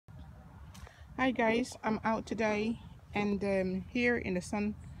Hi guys, I'm out today and here in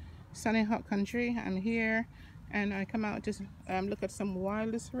the sunny hot country. I'm here and I come out to look at some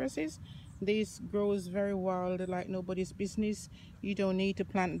wild cerasses. These grows very wild like nobody's business. You don't need to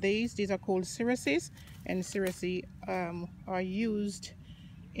plant these. These are called cerasses, and cerasses are used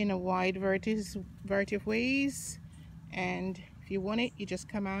in a wide variety of ways, and if you want it you just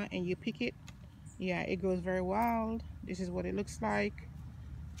come out and you pick it. Yeah, it grows very wild. This is what it looks like.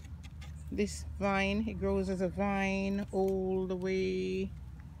 This vine, it grows as a vine all the way.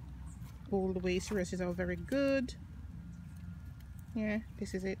 Cerasses are very good. Yeah,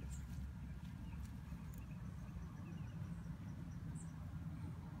 this is it.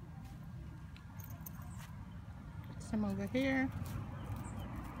 Some over here.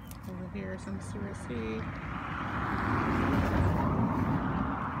 Over here, some Cerasse.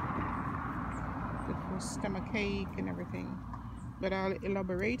 Good for stomach ache and everything. But I'll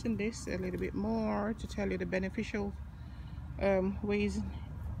elaborate on this a little bit more to tell you the beneficial ways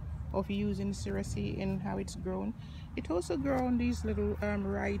of using Cerasse and how it's grown. It also grows on these little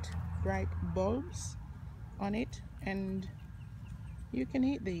bright bulbs on it, and you can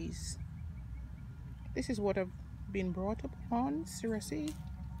eat these. This is what I've been brought up on, Cerasse.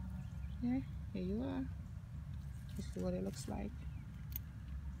 Yeah, here you are. This is what it looks like.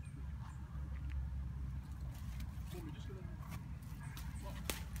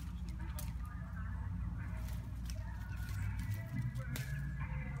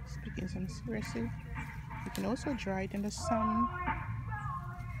 Picking some Cerasse. You can also dry it in the sun.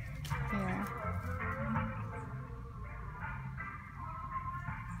 Yeah.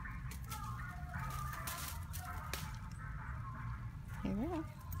 Here we are.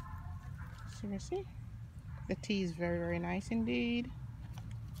 Cerasse. The tea is very nice indeed.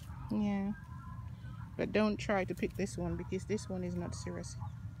 Yeah. But don't try to pick this one because this one is not Cerasse.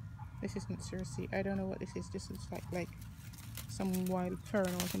 This is not Cerasse. I don't know what this is. This is like some wild fern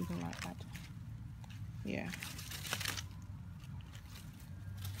or something like that. Yeah.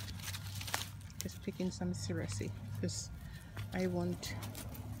 Just picking some Cerasse because I want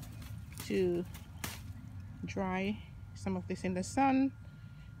to dry some of this in the sun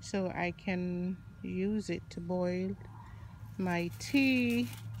so I can use it to boil my tea.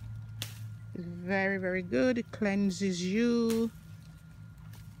 It's very good. It cleanses you.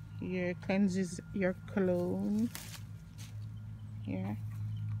 Yeah, cleanses your colon. Yeah,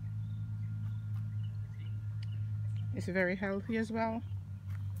 it's very healthy as well.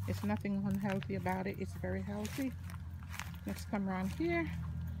 It's nothing unhealthy about it. It's very healthy. Let's come around here.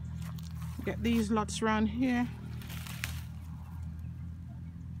 Get these lots around here.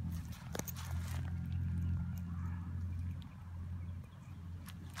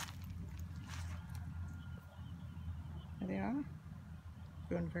 There they are.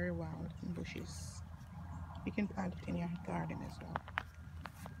 Growing very wild in bushes. You can plant it in your garden as well.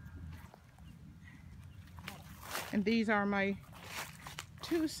 And these are my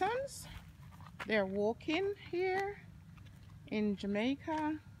two sons. They're walking here in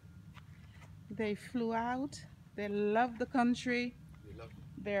Jamaica. They flew out. They love the country.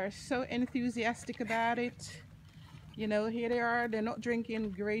 They're so enthusiastic about it. You know, here they are. They're not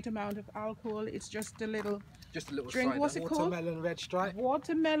drinking great amount of alcohol. It's just a little drink. What's it called? Watermelon red stripe.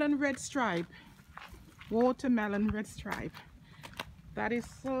 Watermelon red stripe. Watermelon red stripe. That is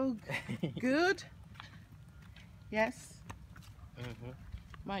so good. Yes.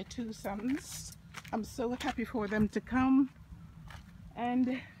 My two sons. I'm so happy for them to come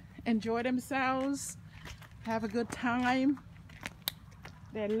and enjoy themselves, have a good time.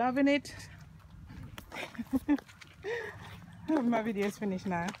 They're loving it. My video is finished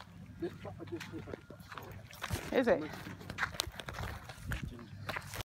now. Is it?